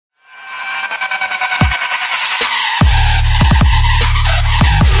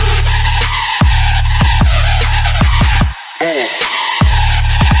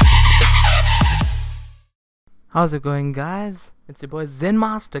How's it going, guys? It's your boy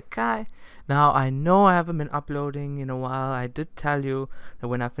ZenMasterKai. Now, I know I haven't been uploading in a while. I did tell you that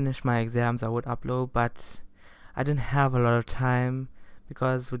when I finish my exams I would upload, but I didn't have a lot of time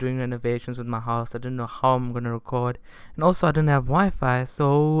because we're doing renovations with my house. I didn't know how I'm gonna record, and also I didn't have Wi-Fi,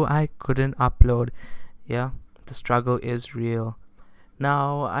 so I couldn't upload. Yeah, the struggle is real.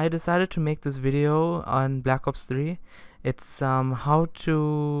 Now, I decided to make this video on Black Ops 3. It's how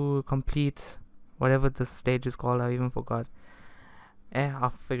to complete whatever the stage is called. I even forgot. I'll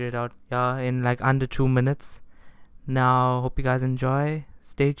figure it out. Yeah, in like under 2 minutes. Now, hope you guys enjoy.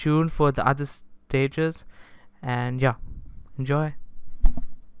 Stay tuned for the other stages, and yeah, enjoy.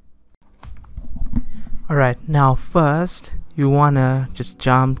 Alright, now first you wanna just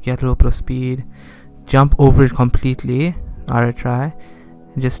jump, get a little bit of speed, jump over it completely. Alright, try.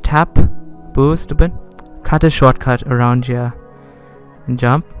 And just tap, boost a bit, cut a shortcut around here, and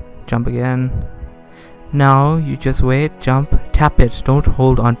jump again. Now you just wait, jump, tap it, don't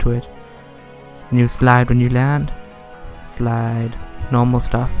hold onto it, and you slide when you land. Slide, normal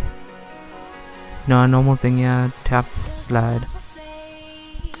stuff. No, normal thing, yeah. Tap, slide,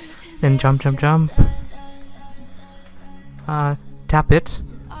 then jump. Tap it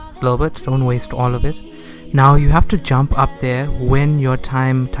a little bit, don't waste all of it. Now you have to jump up there when your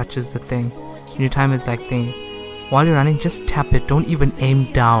time touches the thing. When your time is like thing. While you're running, just tap it, don't even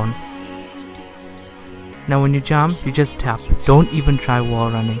aim down. Now when you jump, you just tap. Don't even try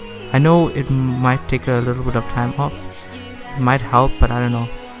wall running. I know it might take a little bit of time off. It might help, but I don't know.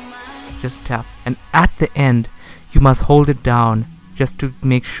 Just tap. And at the end, you must hold it down just to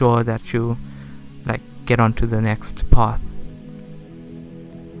make sure that you like get onto the next path.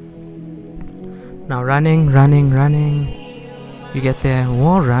 Now running. You get there,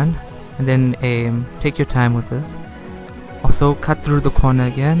 wall run, and then aim. Take your time with this. Also cut through the corner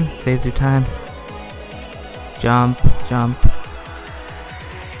again, saves you time. Jump.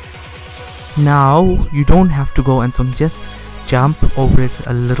 Now you don't have to go and some, just jump over it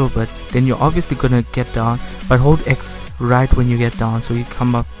a little bit. Then you're obviously gonna get down, but hold X right when you get down so you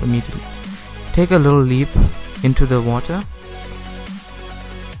come up immediately. Take a little leap into the water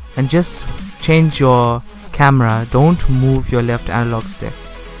and just change your camera. Don't move your left analog stick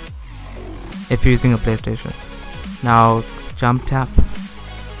if you're using a PlayStation. Now jump, tap.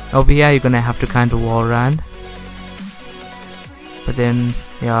 Over here you're gonna have to kind of wall run, but then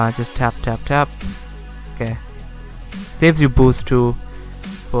yeah, just tap. Okay, saves you boost too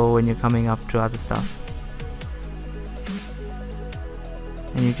for when you're coming up to other stuff.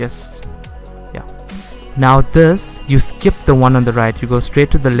 And you just, yeah. Now this, you skip the one on the right, you go straight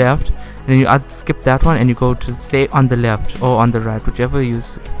to the left, and then you skip that one and you go to stay on the left or on the right, whichever you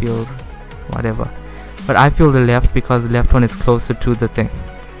feel, whatever. But I feel the left because the left one is closer to the thing.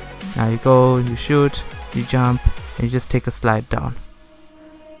 Now you go, you shoot, you jump, and you just take a slide down.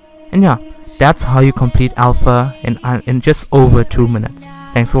 And yeah, that's how you complete alpha in just over 2 minutes.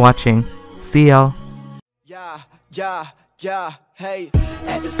 Thanks for watching. See y'all. Yeah, hey.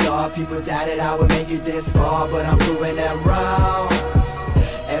 At the start, people doubted I would make it this far, but I'm proving them wrong.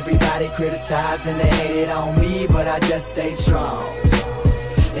 Everybody criticized and they hated on me, but I just stayed strong.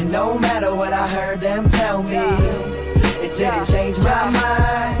 And no matter what I heard them tell me, it didn't change my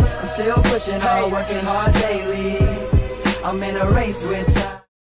mind. I'm still pushing hard, working hard daily. I'm in a race with time.